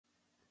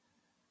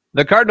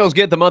The Cardinals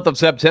get the month of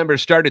September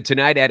started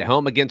tonight at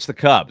home against the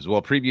Cubs.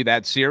 We'll preview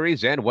that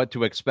series and what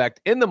to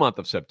expect in the month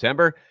of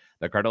September.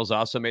 The Cardinals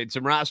also made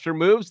some roster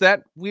moves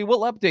that we will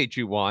update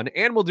you on,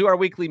 and we'll do our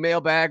weekly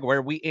mailbag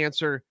where we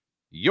answer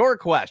your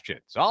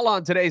questions, all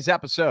on today's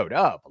episode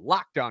of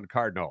Locked On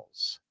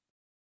Cardinals.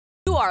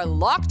 You are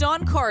Locked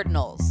On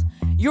Cardinals,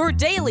 your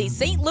daily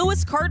St.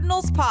 Louis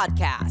Cardinals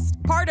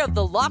podcast, part of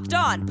the Locked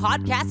On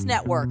Podcast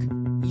Network,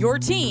 your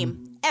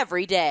team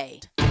every day.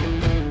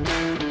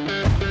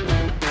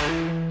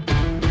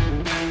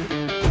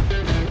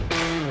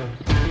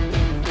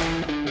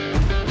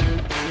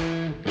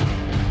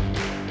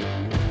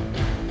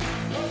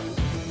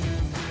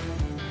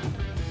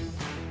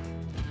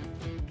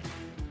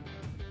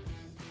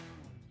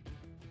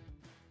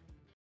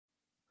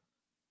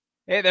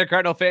 Hey there,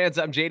 Cardinal fans.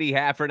 I'm JD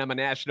Hafford. I'm a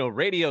national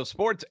radio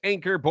sports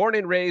anchor, born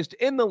and raised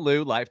in the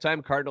Lou,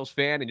 lifetime Cardinals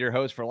fan, and your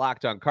host for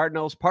Locked On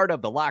Cardinals, part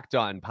of the Locked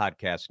On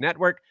Podcast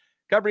Network,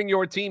 covering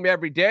your team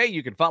every day.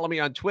 You can follow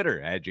me on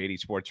Twitter at JD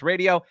Sports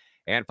Radio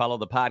and follow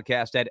the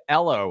podcast at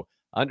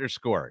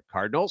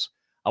LO_Cardinals.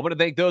 I want to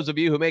thank those of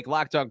you who make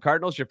Locked On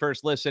Cardinals your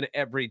first listen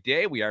every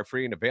day. We are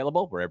free and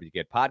available wherever you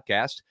get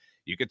podcasts.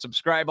 You can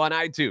subscribe on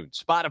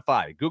iTunes,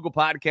 Spotify, Google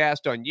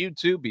Podcast, on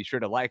YouTube. Be sure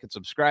to like and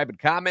subscribe and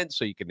comment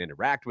so you can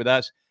interact with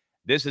us.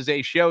 This is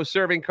a show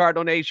serving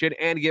Cardinal Nation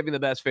and giving the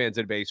best fans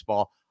in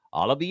baseball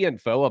all of the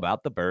info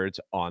about the birds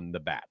on the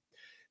bat.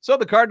 So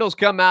the Cardinals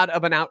come out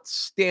of an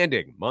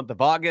outstanding month of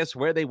August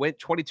where they went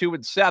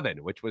 22-7,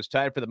 which was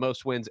tied for the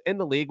most wins in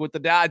the league with the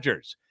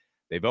Dodgers.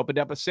 They've opened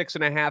up a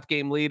 6.5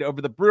 game lead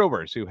over the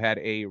Brewers, who had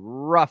a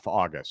rough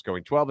August,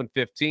 going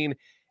 12-15.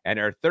 And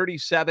are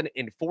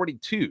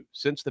 37-42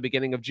 since the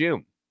beginning of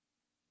June.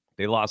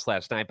 They lost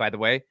last night, by the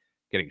way,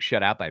 getting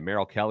shut out by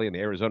Merrill Kelly and the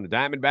Arizona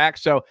Diamondbacks.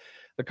 So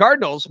the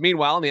Cardinals,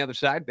 meanwhile, on the other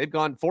side, they've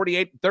gone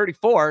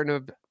 48-34 and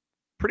have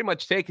pretty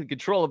much taken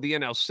control of the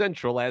NL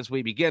Central as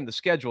we begin the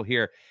schedule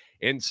here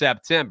in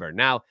September.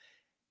 Now,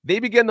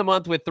 they begin the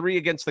month with 3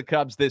 against the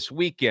Cubs this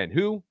weekend,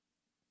 who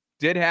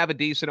did have a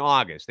decent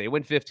August. They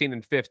went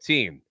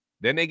 15-15.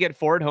 Then they get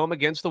 4 at home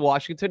against the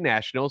Washington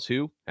Nationals,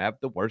 who have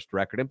the worst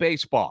record in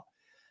baseball.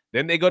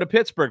 Then they go to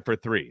Pittsburgh for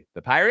 3.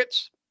 The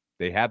Pirates,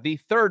 they have the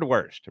 3rd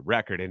worst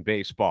record in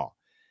baseball.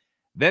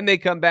 Then they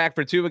come back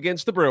for 2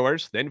 against the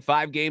Brewers. Then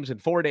 5 games in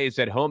 4 days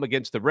at home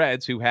against the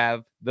Reds, who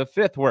have the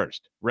 5th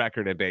worst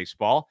record in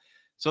baseball.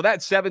 So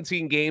that's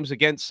 17 games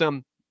against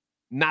some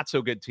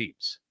not-so-good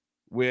teams,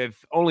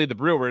 with only the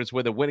Brewers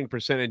with a winning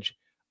percentage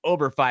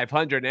over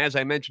 500. And as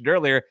I mentioned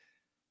earlier,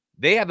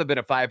 they haven't been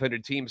a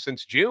 500 team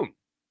since June.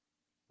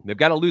 They've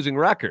got a losing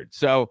record.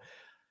 So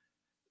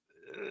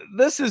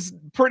this is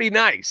pretty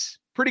nice.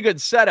 Pretty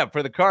good setup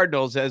for the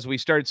Cardinals as we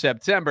start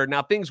September.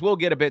 Now, things will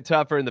get a bit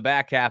tougher in the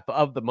back half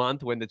of the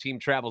month when the team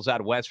travels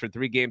out west for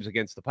 3 games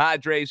against the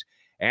Padres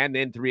and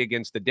then 3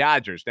 against the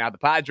Dodgers. Now, the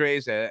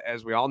Padres,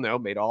 as we all know,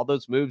 made all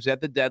those moves at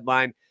the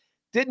deadline.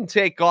 Didn't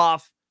take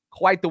off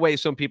quite the way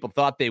some people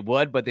thought they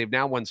would, but they've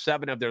now won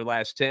 7 of their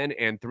last 10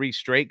 and 3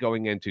 straight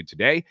going into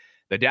today.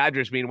 The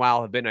Dodgers,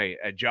 meanwhile, have been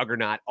a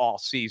juggernaut all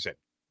season.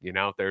 You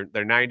know, they're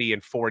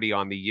 90-40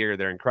 on the year.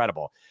 They're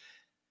incredible.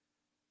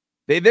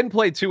 They then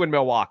play 2 in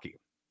Milwaukee,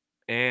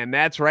 and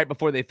that's right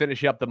before they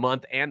finish up the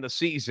month and the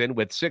season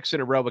with 6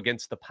 in a row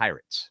against the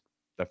Pirates.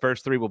 The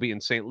first 3 will be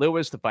in St.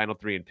 Louis, the final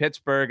 3 in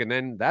Pittsburgh, and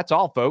then that's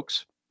all,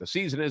 folks. The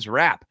season is a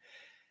wrap.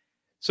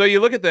 So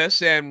you look at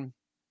this, and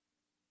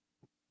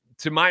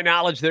to my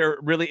knowledge, there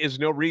really is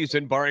no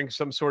reason, barring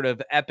some sort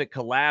of epic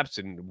collapse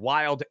and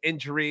wild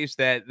injuries,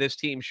 that this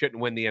team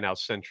shouldn't win the NL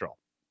Central.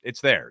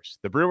 It's theirs.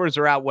 The Brewers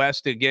are out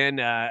west again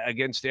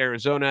against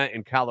Arizona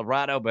and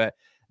Colorado, but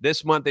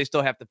this month, they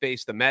still have to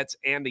face the Mets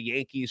and the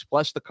Yankees,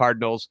 plus the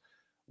Cardinals,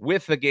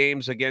 with the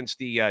games against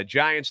the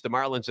Giants, the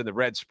Marlins, and the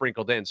Reds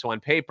sprinkled in. So on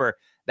paper,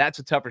 that's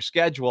a tougher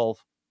schedule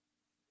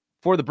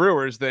for the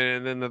Brewers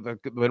than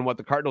what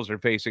the Cardinals are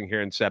facing here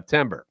in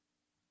September.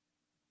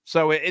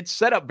 So it's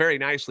set up very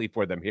nicely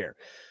for them here.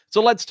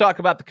 So let's talk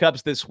about the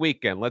Cubs this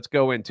weekend. Let's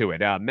go into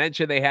it.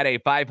 Mentioned they had a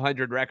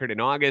 500 record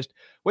in August,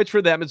 which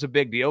for them is a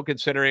big deal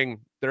considering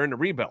they're in a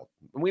rebuild.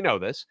 We know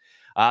this.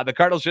 The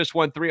Cardinals just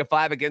won 3 of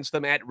 5 against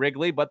them at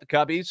Wrigley, but the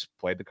Cubbies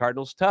played the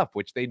Cardinals tough,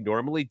 which they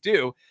normally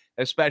do,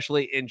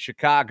 especially in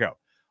Chicago.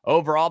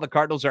 Overall, the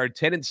Cardinals are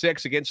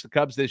 10-6 against the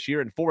Cubs this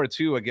year and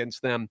 4-2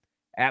 against them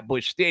at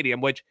Busch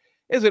Stadium, which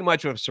isn't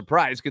much of a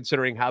surprise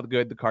considering how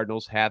good the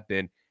Cardinals have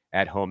been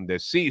at home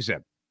this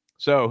season.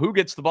 So who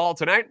gets the ball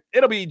tonight?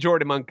 It'll be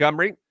Jordan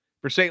Montgomery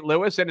for St.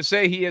 Louis. And to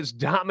say he has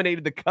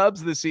dominated the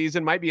Cubs this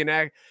season might be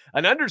an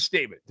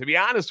understatement, to be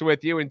honest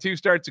with you, in 2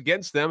 starts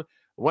against them,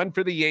 1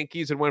 for the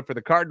Yankees and 1 for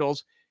the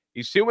Cardinals.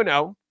 He's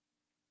 2-0.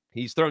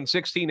 He's thrown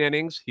 16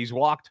 innings. He's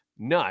walked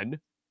none.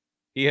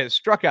 He has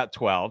struck out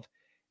 12,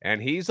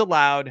 and he's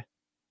allowed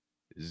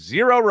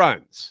 0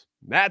 runs.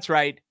 That's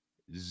right,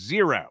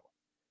 0.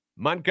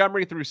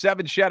 Montgomery threw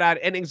 7 shutout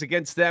innings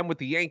against them with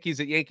the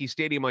Yankees at Yankee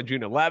Stadium on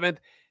June 11th.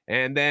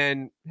 And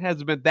then it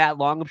hasn't been that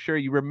long. I'm sure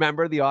you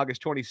remember the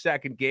August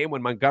 22nd game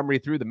when Montgomery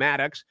threw the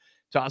Maddox,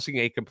 tossing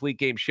a complete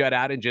game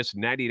shutout in just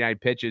 99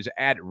 pitches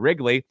at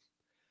Wrigley.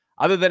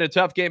 other than a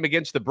tough game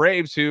against the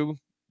Braves, who,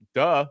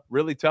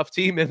 really tough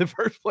team in the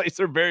first place.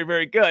 They're very,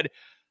 very good.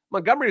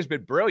 Montgomery has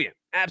been brilliant,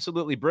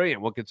 absolutely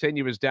brilliant. Will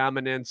continue his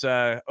dominance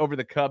over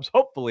the Cubs,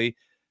 hopefully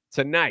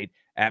tonight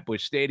at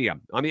Busch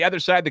Stadium. On the other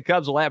side, the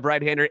Cubs will have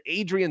right-hander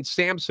Adrian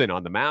Sampson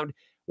on the mound.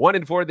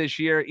 1-4 this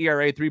year,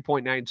 ERA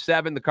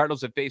 3.97. The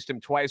Cardinals have faced him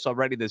twice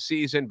already this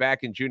season.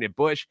 Back in June at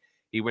Busch,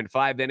 he went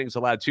 5 innings,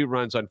 allowed 2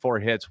 runs on 4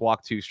 hits,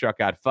 walked 2,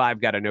 struck out 5,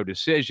 got a no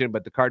decision,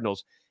 but the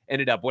Cardinals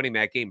ended up winning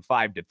that game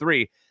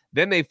 5-3.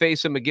 Then they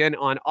face him again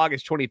on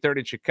August 23rd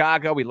in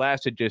Chicago. He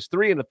lasted just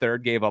 3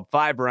 1/3, gave up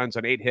 5 runs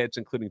on 8 hits,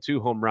 including 2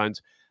 home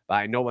runs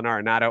by Nolan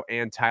Arenado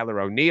and Tyler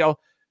O'Neill.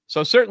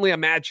 So certainly a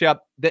matchup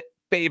that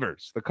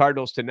favors the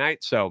Cardinals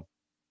tonight. So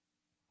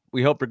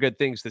we hope for good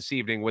things this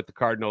evening with the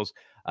Cardinals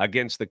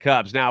against the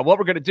Cubs. Now, what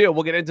we're going to do,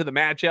 we'll get into the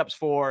matchups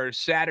for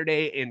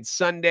Saturday and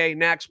Sunday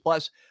next.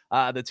 Plus,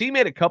 the team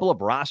made a couple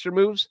of roster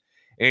moves,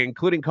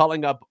 including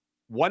calling up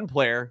one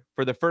player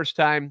for the first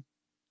time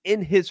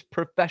in his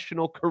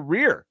professional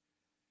career.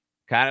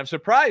 Kind of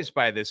surprised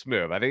by this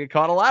move. I think it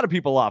caught a lot of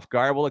people off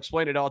guard. We'll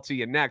explain it all to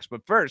you next.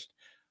 But first,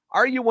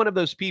 are you one of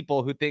those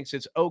people who thinks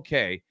it's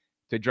okay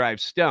to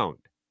drive stoned?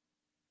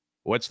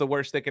 What's the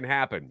worst that can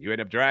happen? You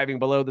end up driving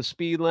below the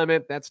speed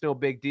limit. That's no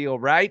big deal,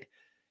 right?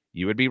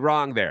 You would be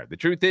wrong there. The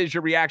truth is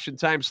your reaction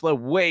time slow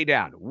way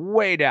down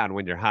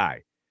when you're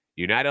high.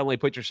 You not only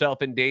put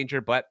yourself in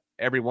danger, but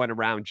everyone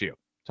around you.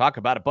 Talk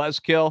about a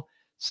buzzkill.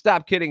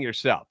 Stop kidding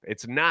yourself.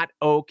 It's not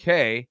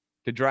okay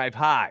to drive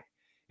high.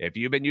 If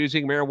you've been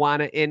using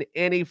marijuana in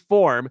any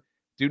form,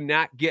 do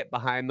not get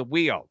behind the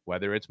wheel,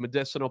 whether it's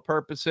medicinal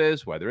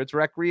purposes, whether it's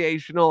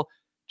recreational,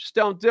 just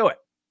don't do it.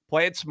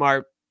 Play it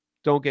smart.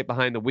 Don't get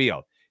behind the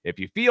wheel. If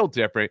you feel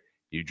different,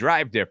 you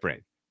drive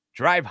different.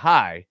 Drive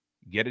high,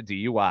 get a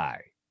DUI.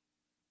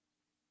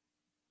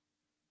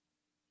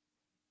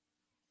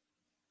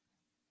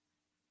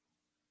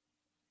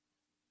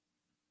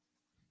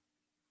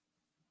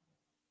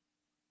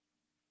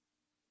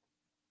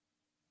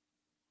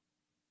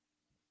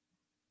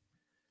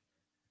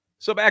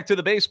 So back to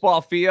the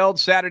baseball field.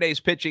 Saturday's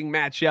pitching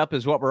matchup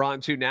is what we're on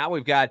to now.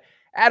 We've got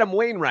Adam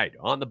Wainwright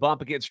on the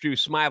bump against Drew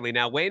Smyly.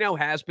 Now, Waino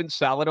has been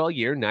solid all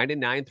year,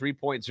 9-9,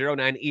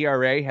 3.09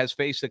 ERA, has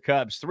faced the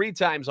Cubs 3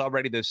 times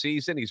already this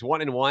season. He's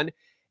 1-1.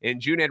 In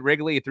June at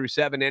Wrigley, he threw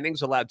 7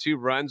 innings, allowed 2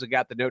 runs, and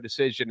got the no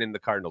decision in the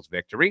Cardinals'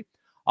 victory.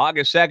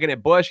 August 2nd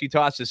at Busch, he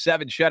tosses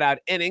 7 shutout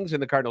innings in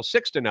the Cardinals'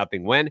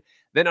 6-0 win.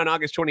 Then on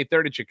August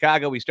 23rd in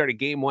Chicago, we started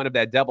game 1 of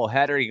that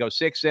doubleheader. He goes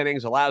 6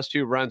 innings, allows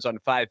 2 runs on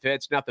 5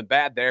 hits. Nothing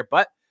bad there,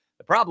 but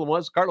the problem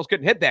was Cardinals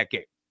couldn't hit that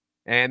game.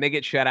 And they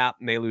get shut out,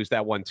 and they lose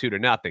that one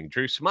 2-0.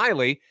 Drew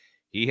Smyly,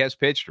 he has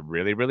pitched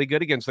really, really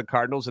good against the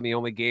Cardinals in the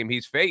only game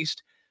he's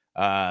faced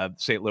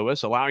St.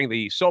 Louis, allowing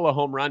the solo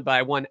home run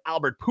by one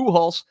Albert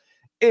Pujols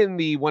in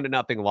the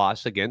 1-0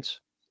 loss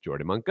against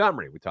Jordan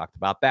Montgomery. We talked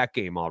about that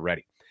game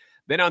already.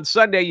 Then on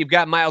Sunday, you've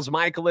got Miles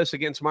Mikolas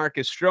against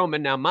Marcus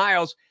Stroman. Now,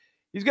 Miles,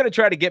 he's going to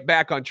try to get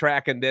back on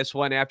track in this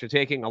one after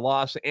taking a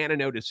loss and a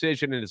no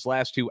decision in his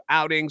last 2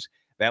 outings.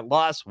 That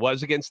loss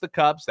was against the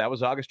Cubs. That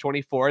was August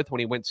 24th when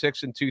he went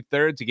 6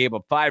 2/3. He gave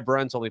up 5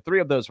 runs. Only 3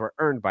 of those were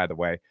earned, by the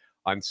way,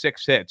 on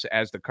 6 hits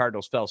as the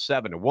Cardinals fell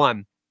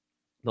 7-1.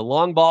 The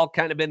long ball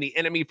kind of been the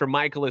enemy for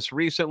Mikolas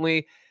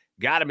recently.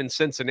 Got him in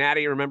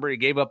Cincinnati. Remember, he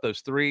gave up those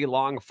 3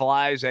 long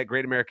flies at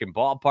Great American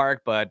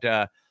Ballpark.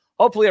 But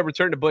hopefully a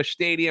return to Busch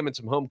Stadium and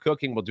some home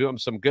cooking will do him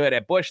some good.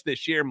 At Busch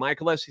this year,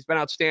 Mikolas, he's been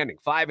outstanding.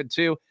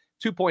 5-2,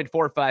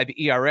 2.45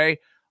 ERA.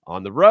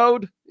 On the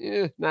road,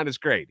 not as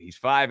great. He's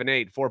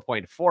 5-8,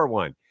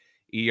 4.41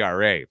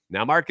 ERA.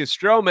 Now, Marcus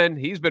Stroman,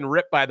 he's been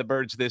ripped by the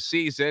Birds this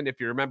season. If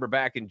you remember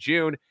back in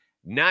June,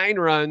 9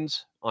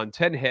 runs on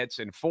 10 hits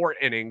in 4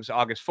 innings.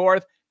 August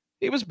 4th,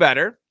 he was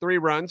better. 3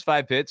 runs,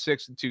 5 hits,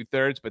 6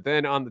 2/3. But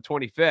then on the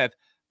 25th,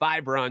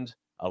 5 runs,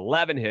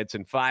 11 hits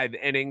in 5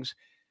 innings.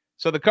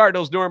 So the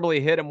Cardinals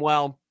normally hit him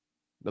well.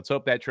 Let's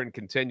hope that trend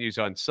continues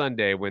on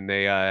Sunday when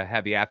they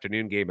have the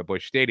afternoon game at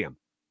Busch Stadium.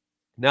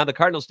 Now, the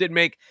Cardinals did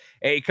make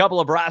a couple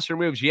of roster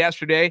moves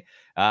yesterday.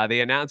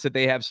 They announced that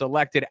they have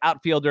selected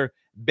outfielder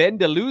Ben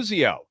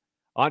DeLuzio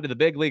onto the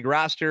big league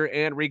roster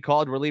and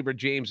recalled reliever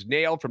James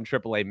Naile from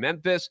AAA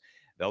Memphis.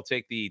 They'll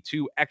take the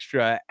 2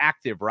 extra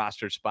active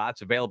roster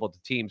spots available to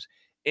teams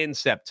in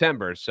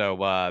September.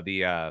 So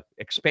the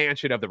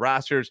expansion of the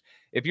rosters,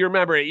 if you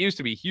remember, it used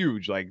to be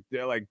huge. Like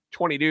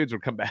 20 dudes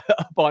would come back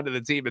up onto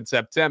the team in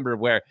September,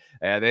 where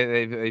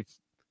they've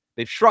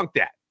shrunk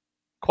that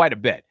quite a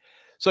bit.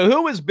 So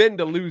who is Ben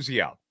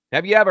DeLuzio?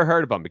 Have you ever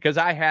heard of him? Because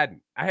I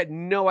hadn't. I had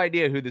no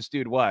idea who this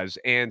dude was.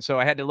 And so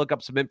I had to look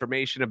up some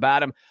information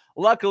about him.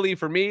 Luckily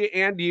for me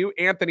and you,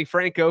 Anthony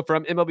Franco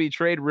from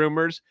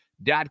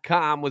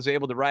MLBTradeRumors.com was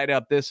able to write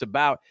up this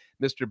about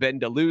Mr. Ben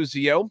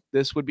DeLuzio.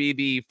 This would be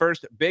the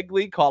first big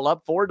league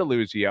call-up for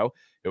DeLuzio,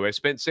 who has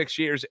spent 6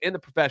 years in the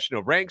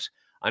professional ranks.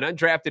 An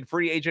undrafted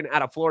free agent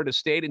out of Florida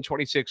State in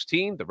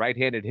 2016, the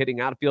right-handed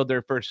hitting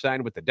outfielder first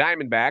signed with the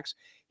Diamondbacks.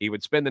 He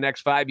would spend the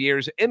next 5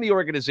 years in the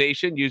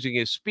organization using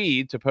his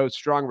speed to post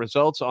strong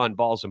results on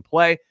balls in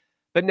play,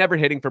 but never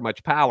hitting for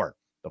much power.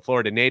 The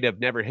Florida native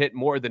never hit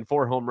more than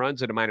 4 home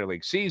runs in a minor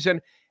league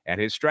season, and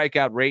his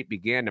strikeout rate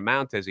began to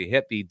mount as he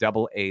hit the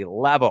Double-A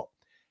level.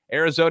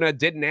 Arizona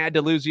didn't add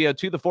DeLuzio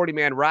to the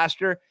 40-man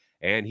roster,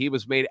 and he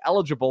was made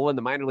eligible in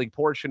the minor league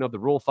portion of the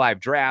Rule 5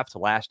 draft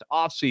last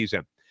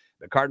offseason.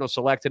 The Cardinals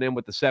selected him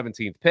with the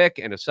 17th pick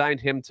and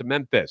assigned him to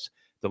Memphis.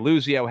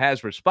 DeLuzio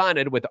has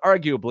responded with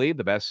arguably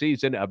the best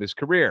season of his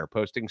career,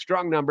 posting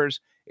strong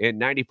numbers in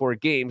 94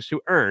 games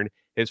to earn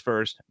his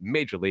first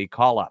major league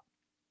call-up.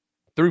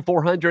 Through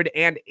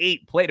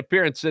 408 plate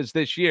appearances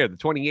this year, the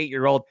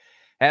 28-year-old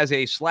has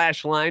a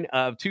slash line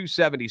of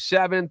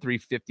 277,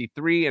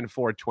 353, and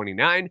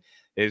 429.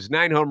 His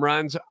 9 home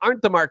runs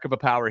aren't the mark of a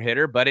power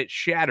hitter, but it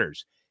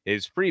shatters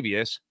his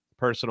previous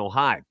personal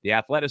high. The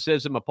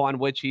athleticism upon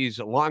which he's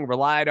long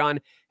relied on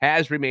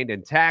has remained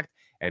intact,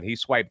 and he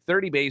swiped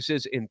 30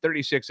 bases in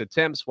 36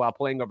 attempts while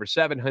playing over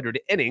 700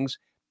 innings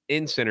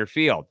in center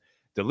field.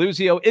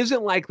 DeLuzio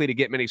isn't likely to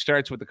get many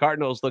starts with the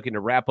Cardinals, looking to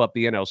wrap up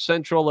the NL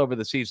Central over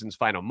the season's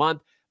final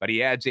month, but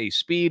he adds a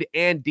speed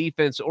and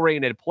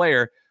defense-oriented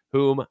player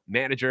whom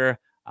manager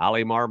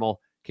Oli Marmol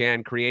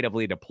can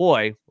creatively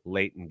deploy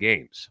late in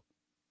games.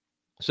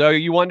 So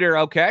you wonder,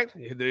 okay,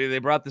 they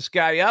brought this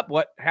guy up.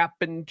 What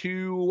happened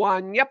to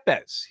Juan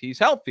Yepez? He's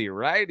healthy,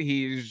 right?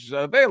 He's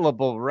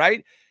available,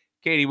 right?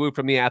 Katie Wu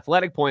from The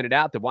Athletic pointed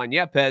out that Juan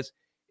Yepez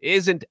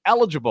isn't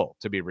eligible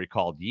to be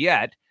recalled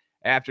yet,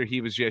 after he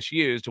was just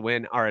used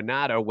when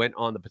Arenado went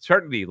on the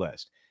paternity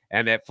list,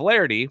 and that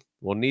Flaherty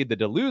will need the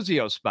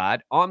DeLuzio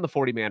spot on the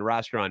 40-man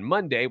roster on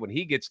Monday when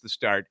he gets the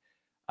start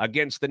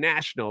against the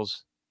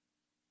Nationals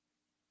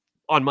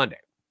on Monday.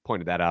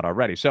 Pointed that out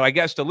already. So I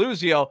guess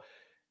DeLuzio,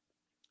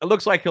 it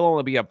looks like he'll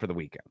only be up for the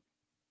weekend.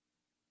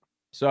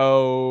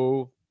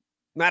 So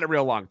not a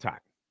real long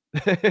time.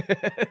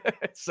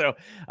 So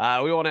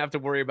we won't have to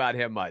worry about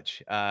him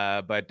much.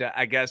 But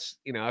I guess,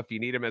 if you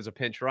need him as a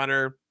pinch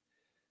runner,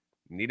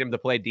 need him to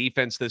play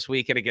defense this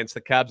weekend against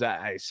the Cubs,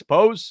 I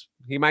suppose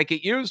he might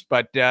get used,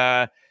 but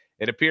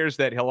it appears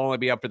that he'll only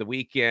be up for the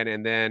weekend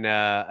and then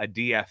a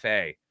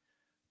DFA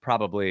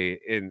probably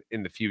in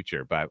the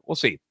future, but we'll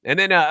see. And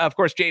then, of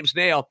course, James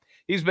Naile,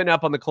 he's been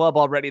up on the club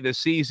already this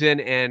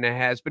season and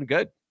has been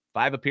good.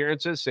 5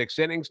 appearances, 6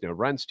 innings, no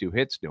runs, 2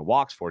 hits, no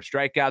walks, 4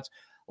 strikeouts.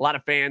 A lot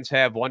of fans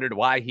have wondered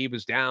why he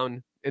was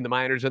down in the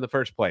minors in the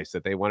first place,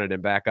 that they wanted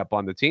him back up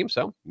on the team.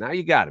 So now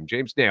you got him.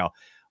 James Naile,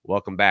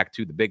 welcome back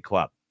to the big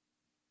club.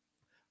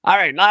 All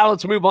right, now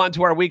let's move on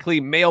to our weekly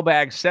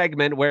mailbag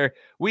segment where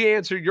we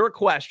answer your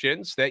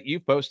questions that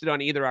you've posted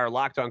on either our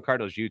Locked On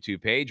Cardinals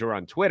YouTube page or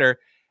on Twitter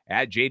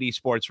at JD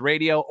Sports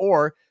Radio,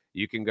 or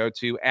you can go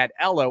to at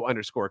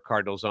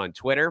 @LO_Cardinals on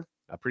Twitter.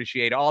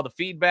 Appreciate all the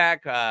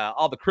feedback,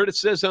 all the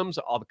criticisms,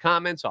 all the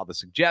comments, all the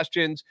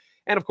suggestions,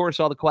 and of course,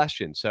 all the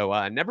questions.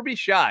 So never be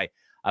shy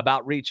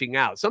about reaching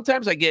out.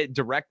 Sometimes I get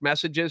direct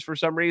messages for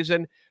some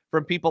reason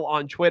from people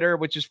on Twitter,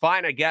 which is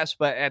fine, I guess.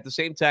 But at the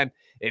same time,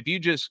 if you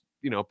just,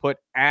 put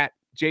at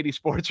JD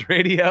Sports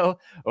Radio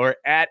or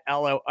at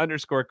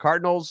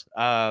 @LO_Cardinals,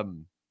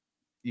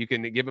 you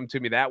can give them to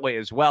me that way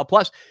as well.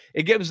 Plus,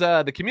 it gives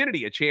the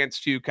community a chance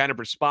to kind of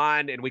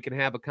respond, and we can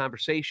have a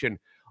conversation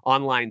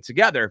online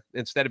together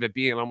instead of it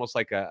being almost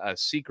like a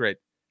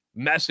secret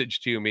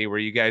message to me where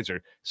you guys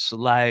are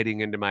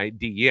sliding into my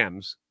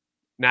DMs,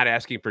 not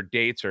asking for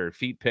dates or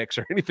feet pics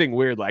or anything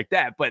weird like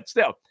that. But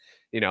still,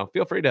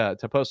 feel free to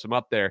post them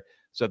up there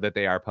so that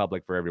they are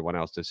public for everyone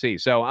else to see.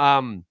 So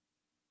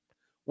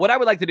what I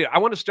would like to do, I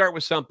want to start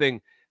with something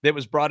that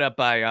was brought up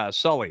by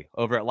Sully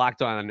over at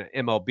Locked On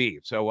MLB.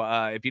 So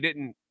if you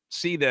didn't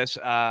see this,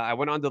 I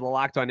went on to the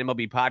Locked On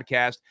MLB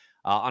podcast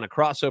on a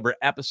crossover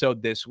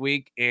episode this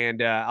week,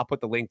 and I'll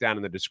put the link down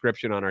in the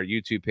description on our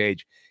YouTube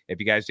page if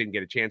you guys didn't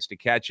get a chance to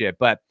catch it.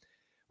 But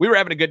we were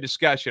having a good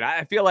discussion.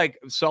 I feel like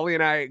Sully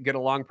and I get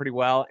along pretty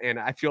well, and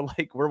I feel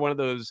like we're one of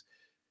those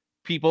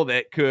people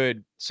that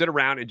could sit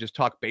around and just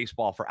talk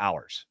baseball for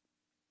hours.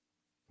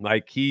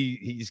 Like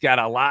he's got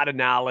a lot of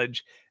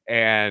knowledge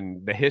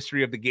and the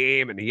history of the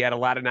game, and he had a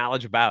lot of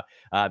knowledge about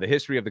the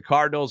history of the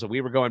Cardinals, and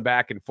we were going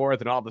back and forth,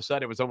 and all of a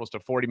sudden it was almost a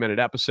 40-minute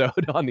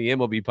episode on the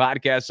MLB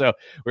podcast. So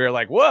we were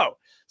like, whoa.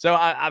 So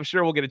I'm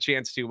sure we'll get a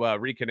chance to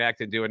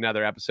reconnect and do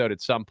another episode at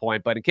some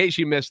point. But in case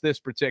you missed this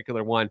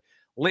particular one,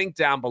 link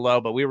down below.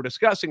 But we were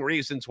discussing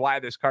reasons why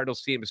this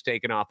Cardinals team has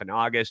taken off in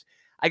August.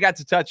 I got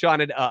to touch on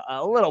it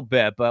a little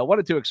bit, but I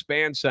wanted to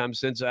expand some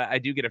since I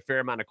do get a fair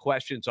amount of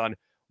questions on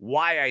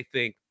why I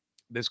think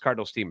this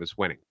Cardinals team is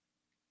winning.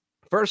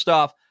 First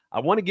off, I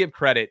want to give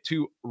credit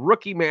to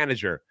rookie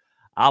manager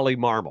Oli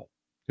Marmol,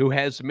 who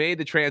has made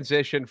the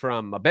transition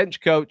from a bench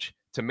coach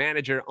to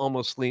manager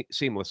almost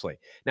seamlessly.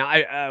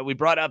 Now, we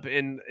brought up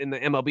in the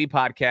MLB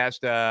podcast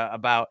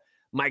about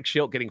Mike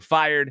Schilt getting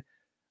fired,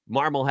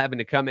 Marmol having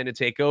to come in and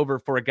take over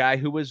for a guy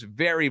who was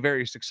very,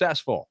 very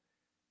successful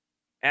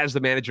as the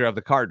manager of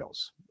the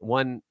Cardinals,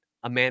 won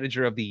a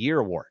Manager of the Year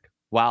award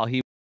while he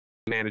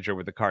was manager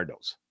with the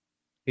Cardinals.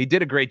 He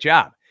did a great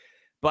job,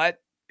 but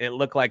it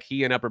looked like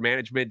he and upper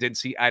management didn't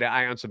see eye to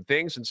eye on some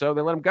things, and so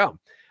they let him go.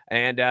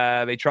 And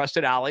they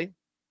trusted Oli,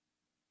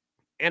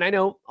 And I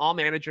know all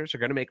managers are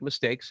going to make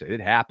mistakes.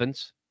 It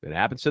happens. It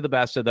happens to the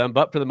best of them.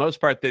 But for the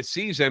most part this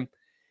season,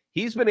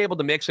 he's been able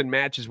to mix and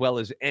match as well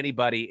as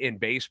anybody in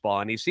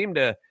baseball. And he seemed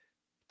to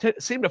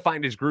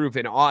find his groove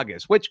in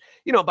August, which,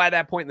 by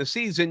that point in the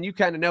season, you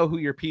kind of know who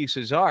your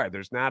pieces are.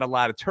 There's not a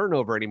lot of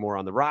turnover anymore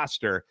on the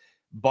roster,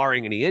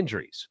 barring any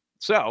injuries.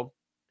 So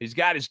he's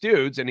got his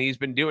dudes, and he's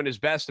been doing his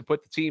best to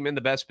put the team in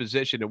the best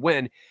position to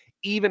win,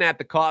 even at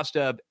the cost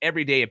of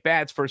everyday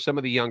at-bats for some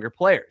of the younger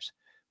players,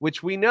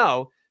 which we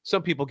know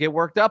some people get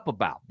worked up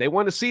about. They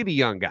want to see the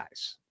young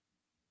guys.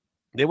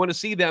 They want to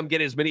see them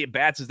get as many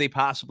at-bats as they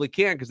possibly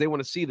can because they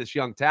want to see this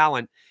young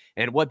talent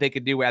and what they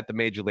could do at the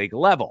major league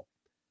level.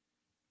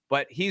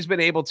 But he's been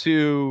able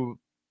to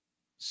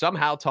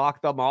somehow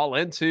talk them all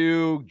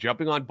into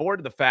jumping on board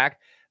to the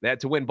fact that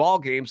to win ball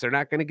games, they're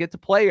not going to get to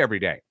play every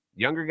day.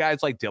 Younger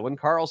guys like Dylan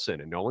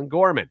Carlson and Nolan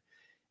Gorman.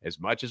 As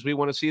much as we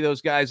want to see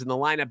those guys in the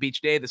lineup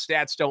each day, the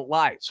stats don't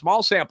lie.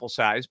 Small sample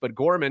size, but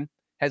Gorman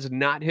has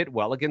not hit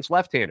well against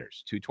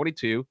left-handers.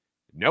 222,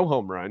 no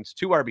home runs,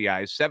 2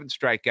 RBIs, 7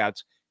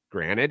 strikeouts.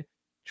 Granted,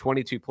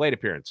 22 plate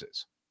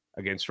appearances.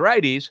 Against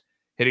righties,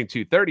 hitting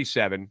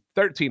 237,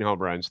 13 home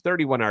runs,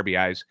 31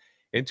 RBIs,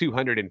 and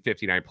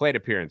 259 plate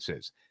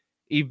appearances.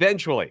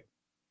 Eventually,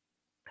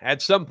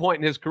 at some point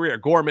in his career,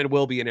 Gorman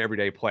will be an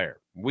everyday player.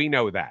 We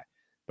know that.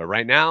 But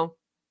right now,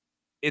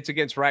 it's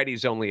against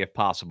righties only if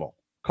possible.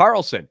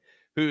 Carlson,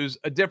 who's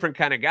a different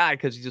kind of guy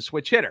because he's a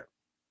switch hitter,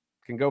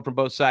 can go from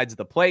both sides of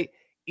the plate.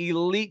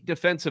 Elite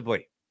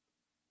defensively.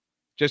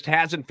 Just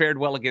hasn't fared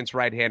well against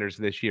right-handers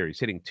this year. He's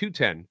hitting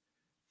 210,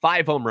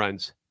 5 home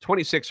runs,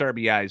 26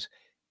 RBIs,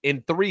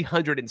 in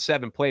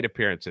 307 plate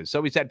appearances.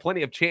 So he's had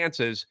plenty of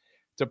chances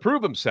to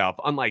prove himself,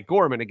 unlike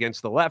Gorman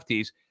against the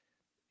lefties.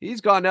 He's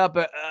gone up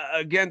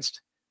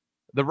against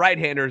the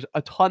right-handers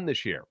a ton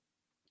this year,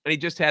 and he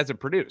just hasn't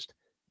produced.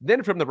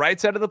 Then from the right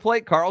side of the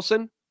plate,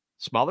 Carlson,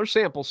 smaller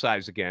sample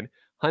size again,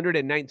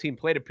 119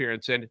 plate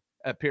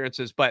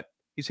appearances, but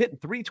he's hitting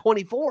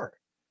 324.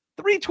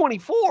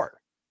 324.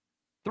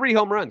 3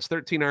 home runs,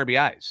 13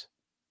 RBIs.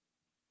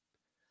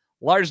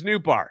 Lars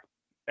Nootbaar.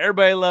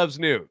 Everybody loves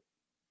Newt.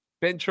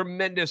 Been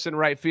tremendous in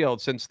right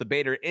field since the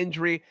Bader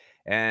injury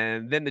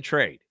and then the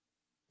trade.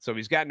 So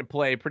he's gotten to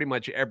play pretty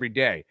much every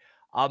day.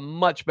 A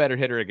much better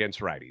hitter against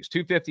righties.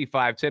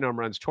 255, 10 home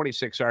runs,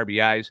 26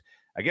 RBIs.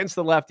 Against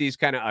the lefties,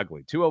 kind of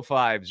ugly.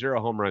 205,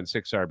 0 home runs,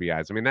 6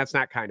 RBIs. I mean, that's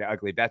not kind of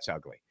ugly. That's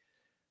ugly.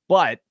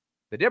 But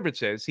the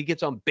difference is he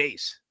gets on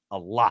base a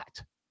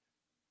lot.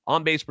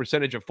 On-base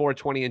percentage of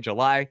 .420 in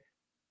July,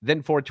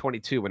 then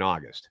 .422 in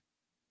August.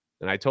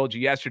 And I told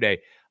you yesterday,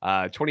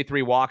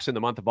 23 walks in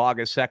the month of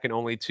August, second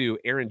only to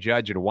Aaron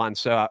Judge and Juan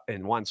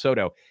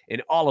Soto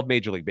in all of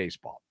Major League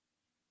Baseball.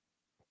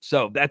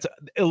 So that's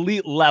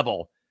elite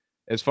level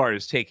as far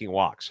as taking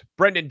walks.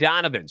 Brendan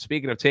Donovan,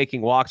 speaking of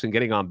taking walks and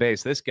getting on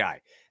base, this guy,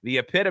 the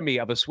epitome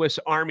of a Swiss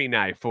Army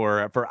knife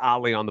for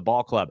Oli on the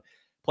ball club.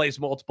 Plays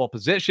multiple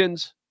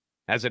positions,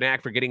 has an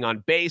knack for getting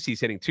on base.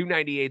 He's hitting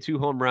 298, 2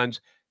 home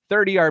runs,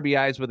 30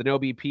 RBIs with an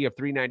OBP of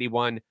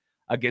 391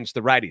 against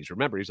the righties.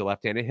 Remember, he's a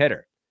left-handed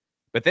hitter.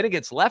 But then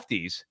against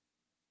lefties,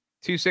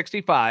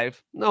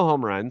 265, no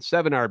home runs,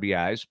 7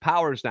 RBIs.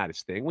 Power's not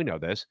his thing. We know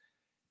this.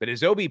 But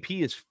his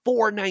OBP is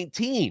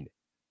 419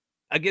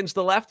 against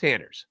the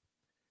left-handers.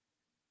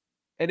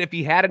 And if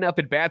he had enough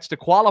at-bats to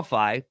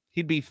qualify,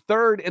 he'd be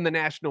third in the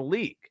National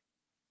League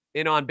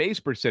in on-base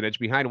percentage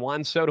behind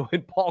Juan Soto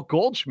and Paul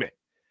Goldschmidt.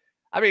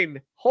 I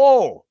mean,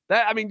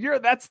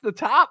 that's the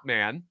top,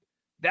 man.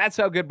 That's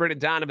how good Brendan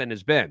Donovan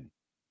has been.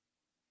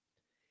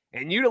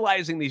 And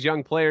utilizing these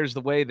young players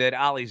the way that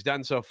Oli's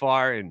done so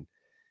far, and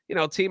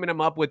teaming them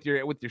up with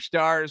your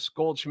stars,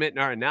 Goldschmidt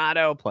and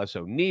Arenado, plus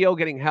O'Neill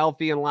getting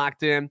healthy and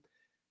locked in.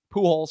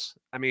 Pujols,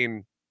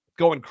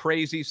 going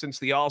crazy since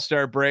the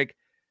All-Star break.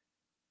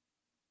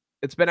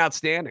 It's been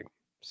outstanding.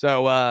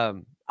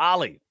 So,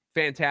 Oli,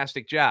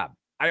 fantastic job.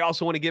 I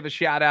also want to give a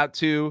shout out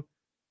to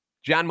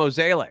John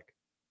Mozeliak,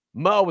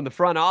 Mo in the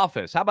front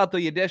office. How about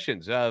the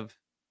additions of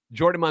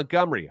Jordan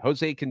Montgomery,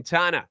 Jose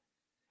Quintana?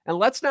 And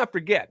let's not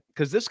forget,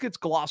 because this gets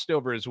glossed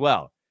over as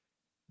well,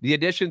 the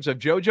additions of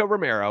Jojo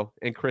Romero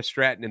and Chris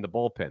Stratton in the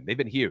bullpen. They've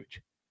been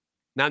huge.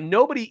 Now,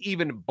 nobody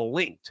even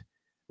blinked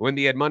when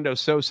the Edmundo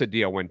Sosa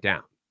deal went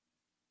down.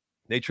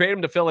 They traded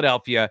him to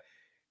Philadelphia.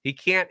 He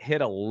can't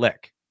hit a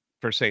lick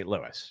for St.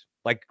 Louis.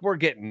 We're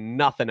getting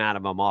nothing out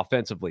of him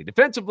offensively.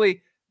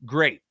 Defensively,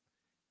 great.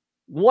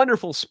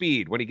 Wonderful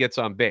speed when he gets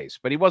on base,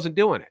 but he wasn't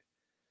doing it.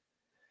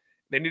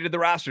 They needed the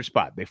roster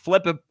spot. They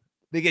flip him.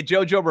 They get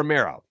Jojo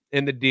Romero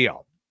in the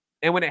deal.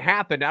 And when it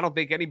happened, I don't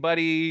think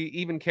anybody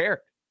even cared.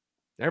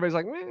 Everybody's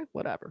like,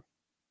 whatever.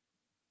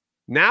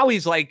 Now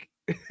he's like,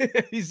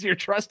 he's your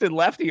trusted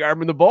lefty arm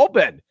in the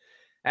bullpen.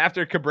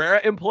 After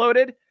Cabrera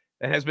imploded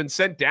and has been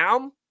sent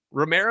down,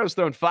 Romero's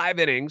thrown 5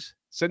 innings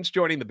since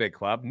joining the big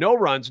club. No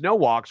runs, no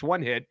walks,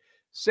 1 hit,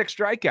 6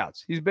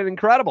 strikeouts. He's been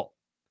incredible.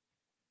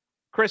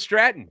 Chris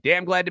Stratton,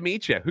 damn glad to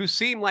meet you, who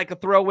seemed like a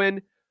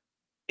throw-in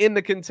in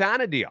the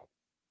Quintana deal.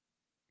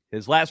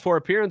 His last 4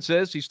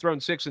 appearances, he's thrown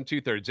 6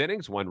 2/3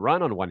 innings, 1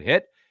 run on 1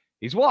 hit.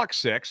 He's walked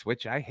 6,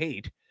 which I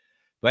hate,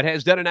 but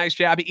has done a nice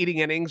job of eating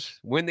innings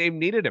when they've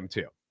needed him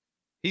to.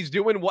 He's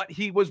doing what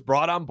he was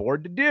brought on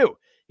board to do.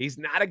 He's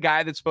not a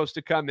guy that's supposed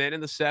to come in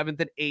the 7th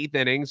and 8th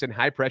innings in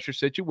high-pressure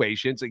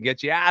situations and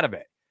get you out of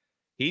it.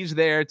 He's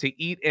there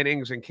to eat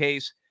innings in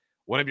case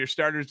one of your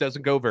starters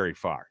doesn't go very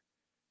far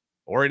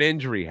or an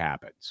injury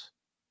happens.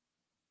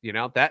 You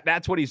know,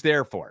 that's what he's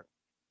there for.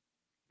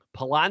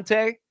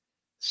 Palante,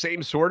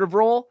 same sort of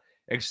role,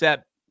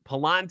 except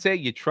Palante,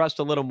 you trust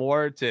a little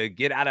more to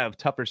get out of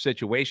tougher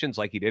situations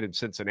like he did in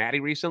Cincinnati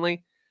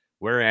recently,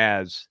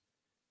 whereas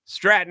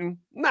Stratton,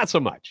 not so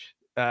much.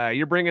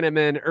 You're bringing him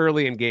in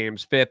early in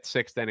games, 5th,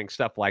 6th inning,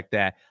 stuff like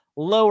that.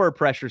 Lower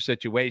pressure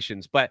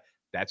situations, but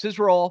that's his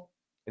role,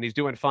 and he's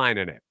doing fine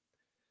in it.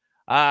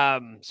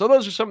 So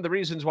those are some of the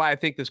reasons why I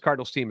think this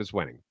Cardinals team is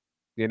winning.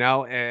 You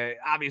know,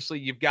 obviously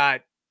you've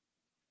got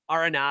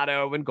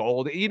Arenado and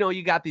Gold. You know,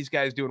 you got these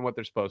guys doing what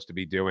they're supposed to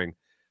be doing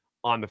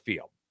on the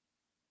field.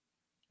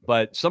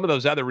 But some of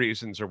those other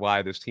reasons are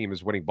why this team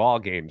is winning ball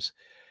games.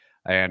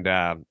 And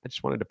I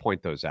just wanted to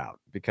point those out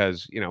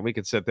because, you know, we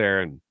could sit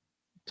there and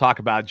talk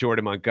about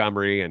Jordan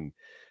Montgomery and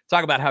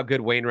talk about how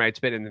good Wainwright's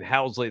been and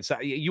Helsley.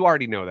 You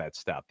already know that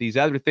stuff. These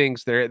other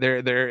things,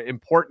 they're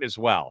important as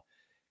well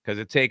because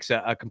it takes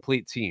a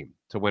complete team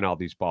to win all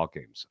these ball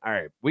games. All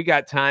right, we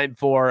got time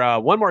for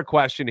one more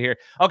question here.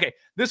 Okay,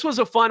 this was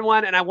a fun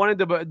one, and I wanted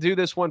to do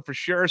this one for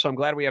sure, so I'm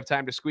glad we have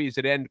time to squeeze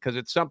it in because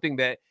it's something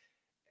that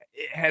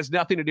it has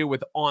nothing to do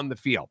with on the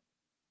field.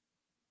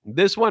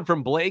 This one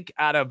from Blake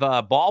out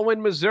of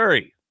Baldwin,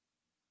 Missouri.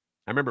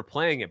 I remember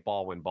playing at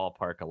Baldwin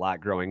Ballpark a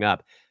lot growing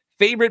up.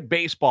 Favorite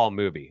baseball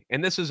movie?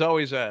 And this is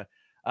always a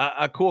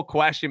cool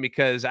question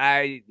because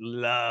I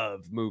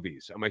love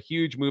movies. I'm a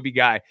huge movie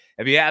guy.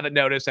 If you haven't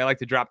noticed, I like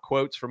to drop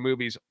quotes from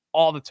movies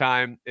all the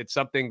time. It's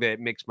something that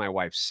makes my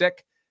wife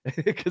sick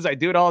because I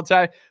do it all the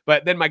time.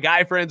 But then my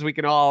guy friends, we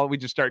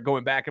just start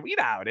going back. And you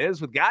know how it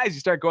is with guys. You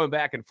start going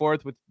back and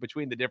forth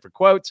between the different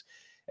quotes.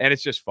 And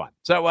it's just fun.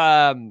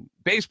 So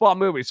baseball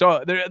movies.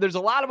 So there's a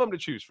lot of them to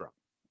choose from.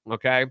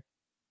 Okay.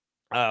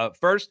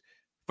 First,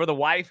 for the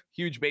wife,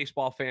 huge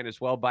baseball fan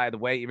as well, by the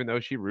way, even though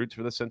she roots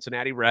for the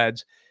Cincinnati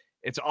Reds.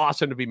 It's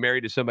awesome to be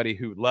married to somebody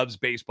who loves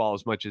baseball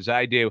as much as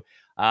I do.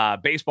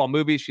 Baseball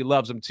movies, she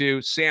loves them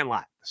too.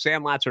 Sandlot.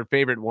 Sandlot's her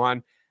favorite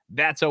one.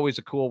 That's always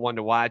a cool one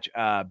to watch.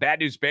 Bad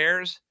News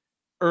Bears,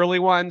 early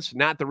ones,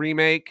 not the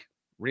remake.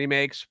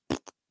 Remakes,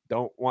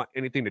 don't want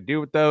anything to do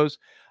with those.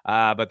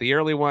 But the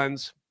early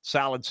ones,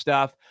 solid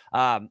stuff.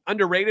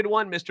 Underrated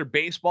one, Mr.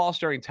 Baseball,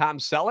 starring Tom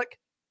Selleck.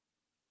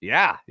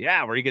 Yeah,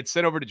 where he gets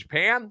sent over to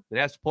Japan and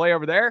has to play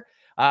over there.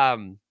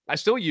 I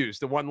still use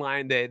the one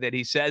line that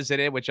he says in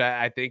it, which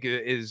I think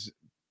is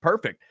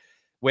perfect.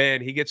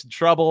 When he gets in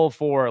trouble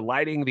for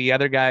lighting the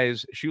other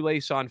guy's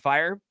shoelace on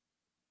fire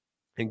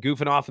and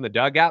goofing off in the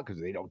dugout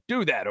because they don't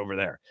do that over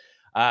there.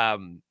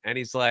 And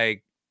he's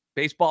like,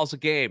 baseball's a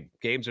game.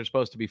 Games are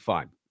supposed to be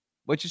fun,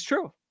 which is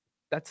true.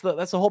 That's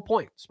the whole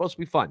point. It's supposed to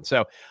be fun.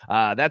 So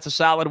that's a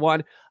solid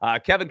one.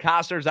 Kevin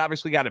Costner's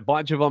obviously got a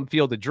bunch of them.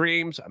 Field of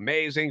Dreams,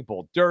 amazing.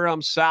 Bull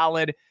Durham,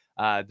 solid.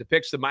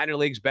 Depicts the minor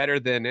leagues better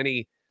than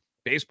any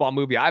baseball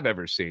movie I've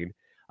ever seen.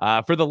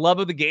 For the Love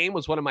of the Game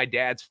was one of my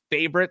dad's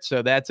favorites.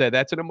 So that's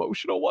an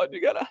emotional one.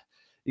 You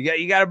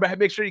gotta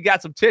make sure you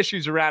got some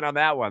tissues around on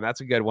that one. That's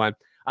a good one.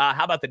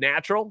 How about The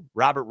Natural?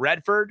 Robert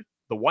Redford,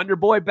 the Wonder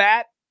Boy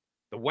bat,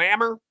 the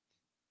Whammer.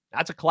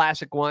 That's a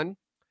classic one.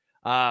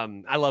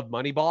 I love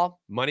Moneyball.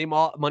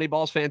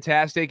 Moneyball's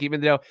fantastic,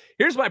 even though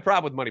here's my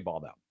problem with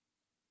Moneyball, though.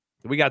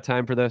 Do we got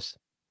time for this?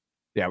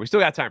 Yeah, we still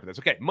got time for this.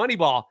 Okay,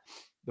 Moneyball,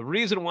 the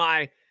reason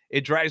why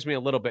it drives me a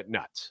little bit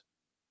nuts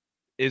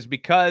is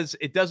because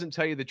it doesn't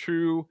tell you the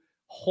true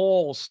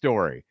whole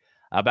story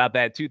about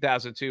that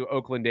 2002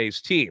 Oakland A's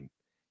team.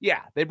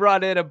 Yeah, they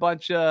brought in a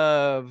bunch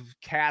of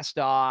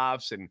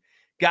cast-offs and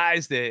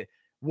guys that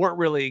weren't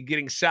really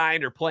getting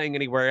signed or playing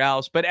anywhere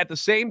else, but at the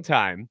same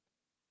time,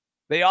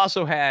 they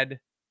also had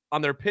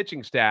on their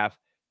pitching staff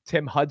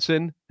Tim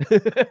Hudson,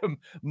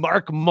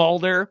 Mark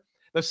Mulder.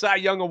 The Cy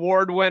Young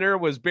Award winner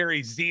was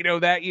Barry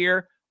Zito that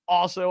year,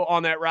 also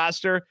on that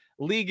roster.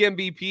 League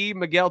MVP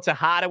Miguel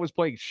Tejada was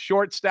playing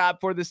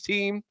shortstop for this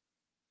team.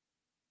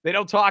 They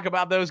don't talk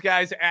about those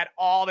guys at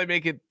all. They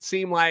make it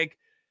seem like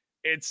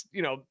it's,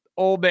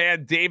 old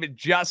man David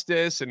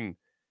Justice and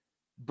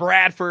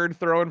Bradford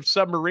throwing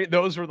submarine.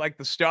 Those were like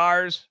the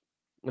stars,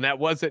 and that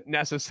wasn't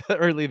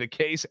necessarily the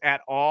case at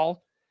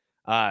all.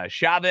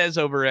 Chavez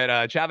over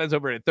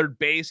at third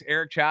base.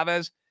 Eric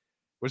Chavez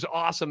was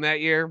awesome that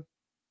year.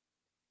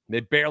 They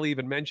barely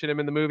even mention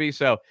him in the movie.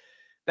 So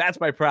that's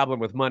my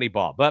problem with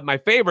Moneyball. But my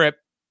favorite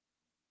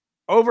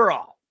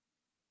overall,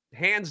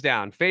 hands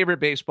down, favorite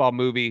baseball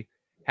movie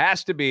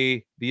has to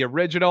be the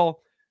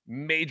original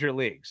Major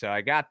League. So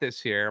I got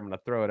this here. I'm going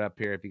to throw it up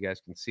here if you guys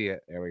can see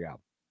it. There we go.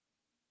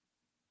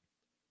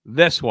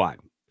 This one.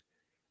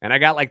 And I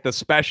got like the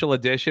special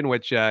edition,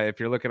 which if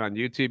you're looking on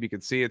YouTube, you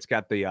can see it's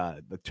got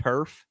the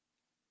turf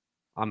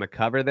on the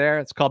cover there.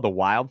 It's called the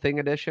Wild Thing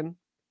edition.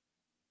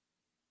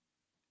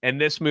 And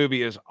this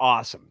movie is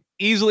awesome.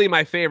 Easily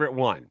my favorite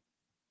one.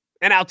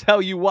 And I'll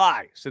tell you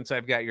why, since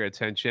I've got your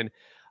attention.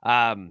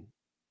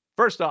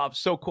 First off,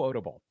 so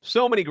quotable.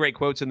 So many great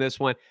quotes in this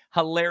one.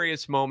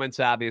 Hilarious moments,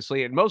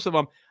 obviously. And most of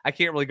them I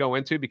can't really go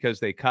into because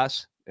they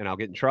cuss, and I'll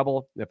get in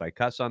trouble if I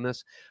cuss on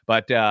this.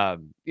 But,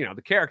 the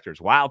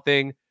characters, Wild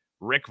Thing,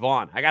 Rick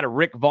Vaughn. I got a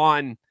Rick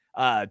Vaughn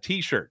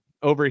T-shirt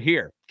over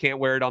here. Can't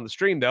wear it on the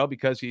stream, though,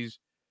 because he's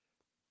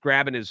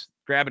grabbing his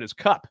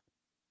cup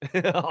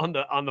on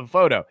the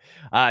photo.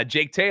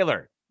 Jake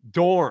Taylor,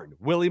 Dorn,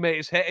 Willie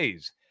Mays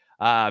Hayes,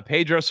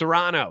 Pedro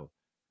Serrano,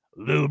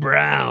 Lou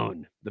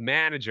Brown, the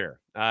manager,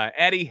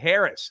 Eddie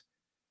Harris.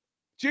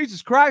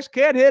 Jesus Christ,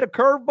 can't hit a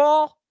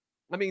curveball.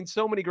 I mean,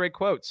 so many great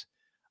quotes.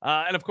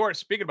 And of course,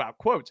 speaking about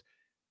quotes,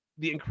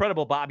 the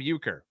incredible Bob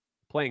Uecker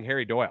playing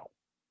Harry Doyle.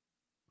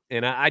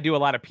 And I do a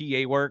lot of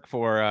PA work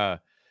for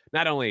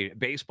not only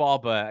baseball,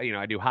 but,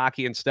 I do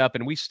hockey and stuff.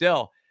 And we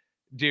still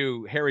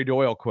do Harry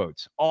Doyle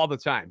quotes all the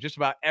time. Just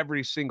about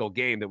every single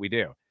game that we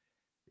do.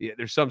 Yeah,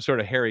 there's some sort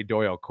of Harry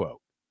Doyle quote.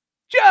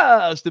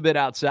 Just a bit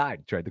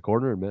outside. Tried the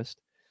corner and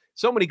missed.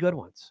 So many good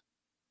ones.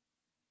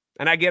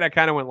 And I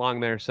kind of went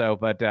long there,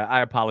 but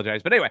I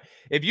apologize. But anyway,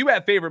 if you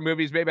have favorite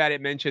movies, maybe I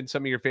didn't mention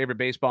some of your favorite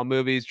baseball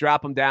movies,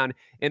 drop them down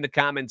in the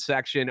comments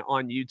section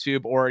on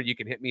YouTube, or you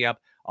can hit me up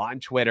on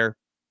Twitter.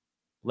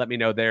 Let me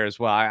know there as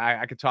well.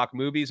 I could talk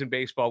movies and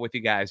baseball with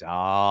you guys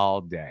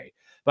all day.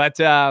 But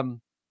I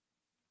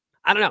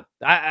don't know.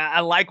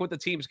 I like what the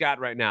team's got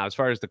right now as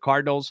far as the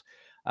Cardinals.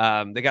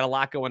 They got a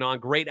lot going on.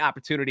 Great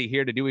opportunity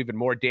here to do even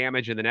more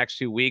damage in the next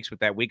 2 weeks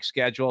with that week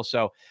schedule.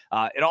 So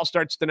it all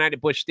starts tonight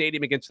at Busch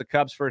Stadium against the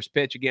Cubs. First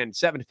pitch, again,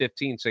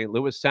 7:15 St.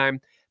 Louis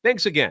time.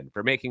 Thanks again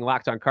for making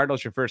Locked On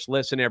Cardinals your first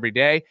listen every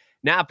day.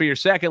 Now for your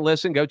second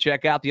listen, go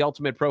check out the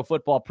Ultimate Pro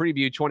Football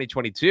Preview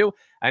 2022,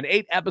 an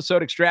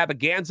 8-episode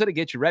extravaganza to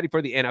get you ready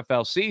for the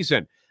NFL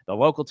season. The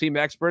local team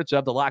experts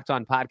of the Locked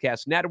On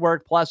Podcast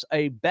Network, plus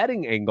a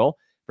betting angle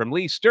from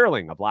Lee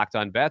Sterling of Locked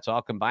On Bets,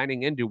 all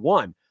combining into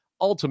one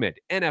Ultimate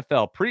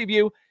NFL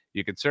Preview.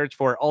 You can search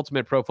for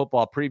Ultimate Pro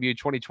Football Preview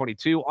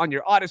 2022 on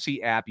your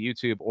Odyssey app,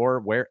 YouTube, or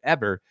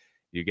wherever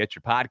you get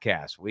your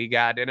podcasts. We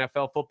got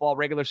NFL football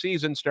regular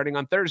season starting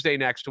on Thursday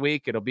next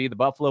week. It'll be the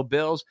Buffalo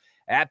Bills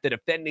at the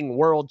defending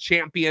world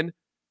champion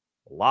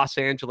Los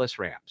Angeles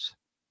Rams.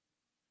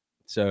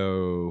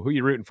 So who are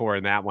you rooting for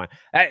in that one?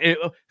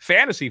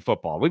 Fantasy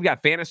football. We've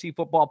got fantasy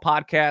football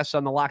podcasts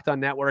on the Locked On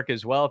Network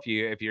as well.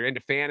 If you're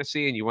into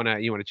fantasy and you want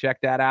to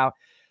check that out,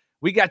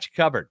 we got you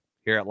covered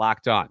here at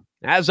Locked On.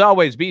 As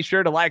always, be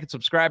sure to like and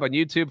subscribe on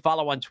YouTube.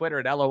 Follow on Twitter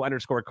at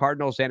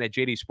LO_Cardinals and at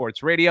JD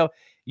Sports Radio.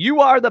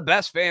 You are the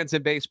best fans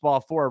in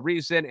baseball for a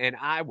reason, and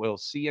I will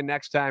see you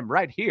next time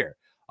right here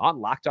on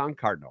Locked On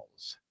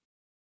Cardinals.